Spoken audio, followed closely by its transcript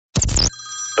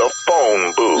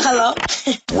phone booth. Hello.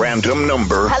 Random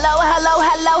number. Hello, hello,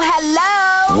 hello,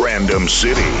 hello. Random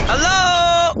city.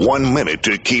 Hello? 1 minute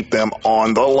to keep them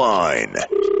on the line.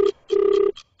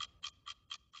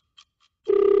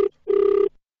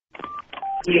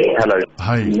 Hello.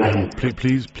 Hi,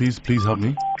 please help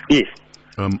me. Yes.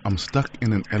 I'm stuck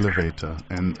in an elevator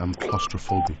and I'm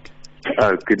claustrophobic.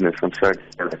 Oh goodness, I'm sorry.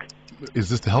 Is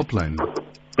this the helpline?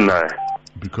 No.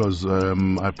 Because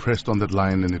I pressed on that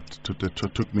line and it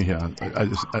took me here.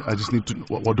 I just need to.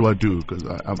 What do I do? Because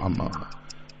I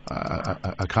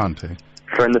can't. Eh?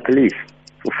 Phone the police.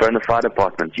 Or phone the fire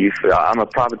department. I'm a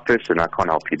private person. I can't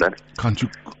help you, bud. Can't you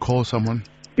call someone?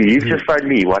 You've just phoned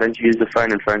me. Why don't you use the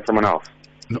phone and phone someone else?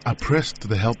 No, I pressed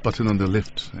the help button on the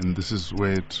left, and this is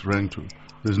where it rang to.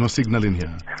 There's no signal in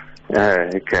here. Oh,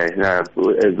 okay.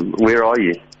 Where are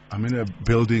you? I'm in a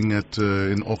building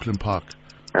in Auckland Park.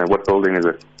 What building is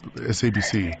it?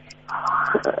 SABC.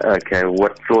 Okay.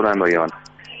 What floor number are you on?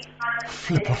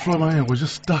 Flip, what floor am I in? We're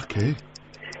just stuck, eh?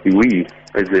 We?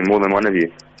 Is there more than one of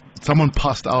you? Someone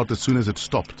passed out as soon as it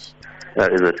stopped.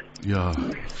 Is it? Yeah,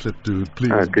 flip, dude,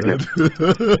 please. Oh, goodness.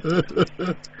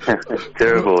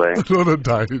 Terrible, eh? I don't want to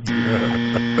die.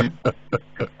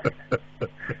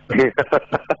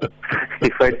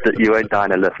 You won't die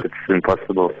in a lift. It's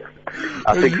impossible.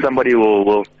 I think somebody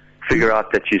will figure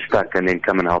out that you're stuck and then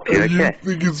come and help you, okay?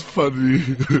 You think it's funny?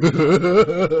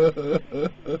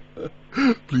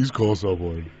 Please call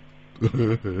someone.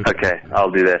 Okay,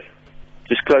 I'll do that.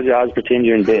 Just close your eyes, pretend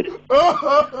you're in bed.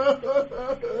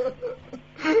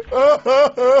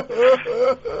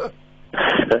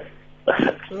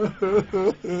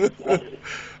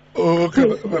 Oh, okay.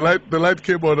 The light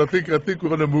came on. I think we're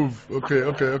gonna move. Okay.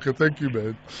 Thank you,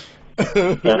 man.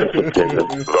 The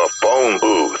phone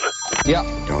booth. Yeah.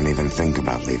 Don't even think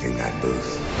about leaving that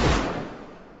booth.